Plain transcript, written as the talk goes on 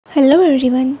Hello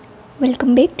everyone,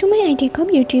 welcome back to my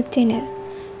iTechHub YouTube channel.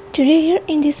 Today here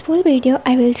in this full video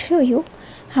I will show you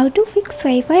how to fix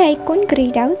Wi-Fi icon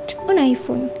grayed out on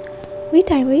iPhone with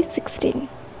iOS 16.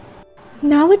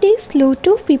 Nowadays lot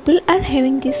of people are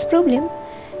having this problem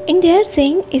and they are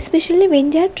saying especially when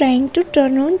they are trying to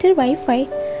turn on their Wi-Fi,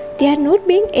 they are not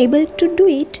being able to do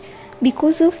it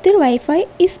because of their Wi-Fi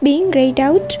is being grayed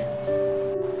out.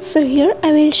 So here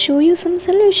I will show you some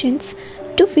solutions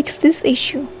to fix this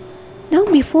issue. Now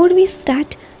before we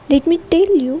start, let me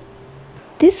tell you,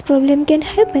 this problem can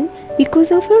happen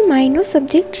because of your minor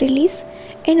subject release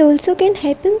and also can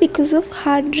happen because of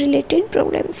hard related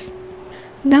problems.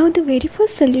 Now the very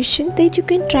first solution that you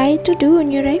can try to do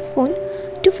on your iPhone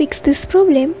to fix this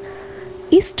problem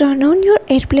is turn on your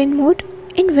airplane mode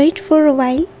and wait for a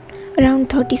while, around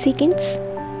 30 seconds.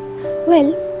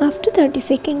 Well, after 30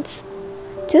 seconds,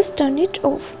 just turn it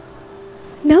off.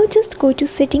 Now just go to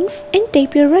settings and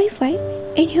tap your Wi-Fi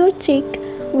and here check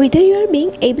whether you are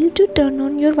being able to turn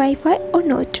on your Wi-Fi or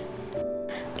not.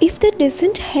 If that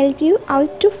doesn't help you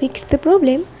out to fix the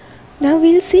problem, now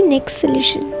we'll see next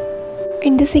solution.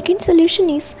 And the second solution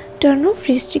is turn off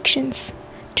restrictions.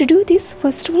 To do this,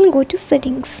 first of all go to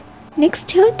settings.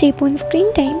 Next here tap on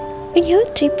screen time and here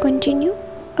tap continue.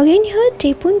 Again here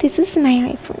tap on this is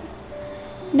my iPhone.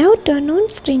 Now turn on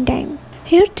screen time.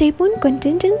 Here tap on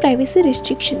content and privacy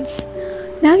restrictions.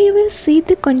 Now you will see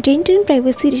the content and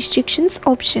privacy restrictions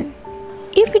option.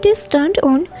 If it is turned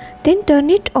on, then turn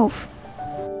it off.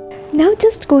 Now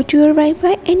just go to your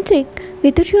Wi-Fi and check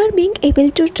whether you are being able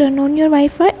to turn on your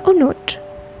Wi-Fi or not.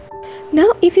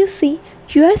 Now if you see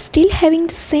you are still having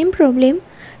the same problem,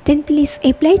 then please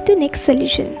apply the next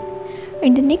solution.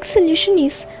 And the next solution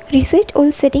is reset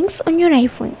all settings on your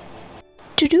iPhone.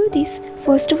 To do this,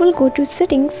 first of all go to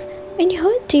settings and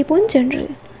here tap on general.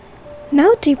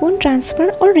 Now tap on transfer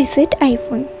or reset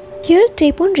iPhone. Here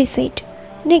tap on reset.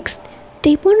 Next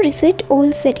tap on reset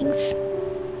all settings.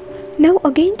 Now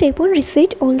again tap on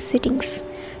reset all settings.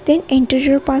 Then enter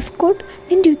your passcode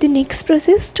and do the next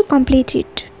process to complete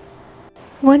it.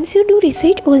 Once you do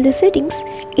reset all the settings,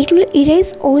 it will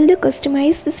erase all the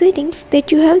customized settings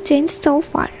that you have changed so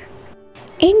far.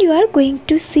 And you are going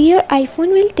to see your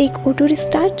iPhone will take auto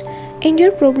restart and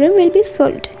your problem will be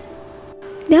solved.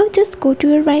 Now just go to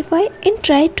your Wi-Fi and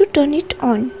try to turn it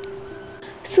on.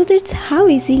 So that's how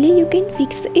easily you can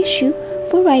fix the issue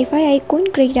for Wi-Fi icon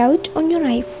grayed out on your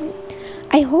iPhone.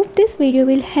 I hope this video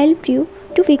will help you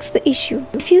to fix the issue.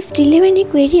 If you still have any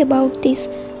query about this,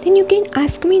 then you can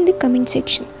ask me in the comment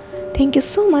section. Thank you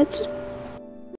so much.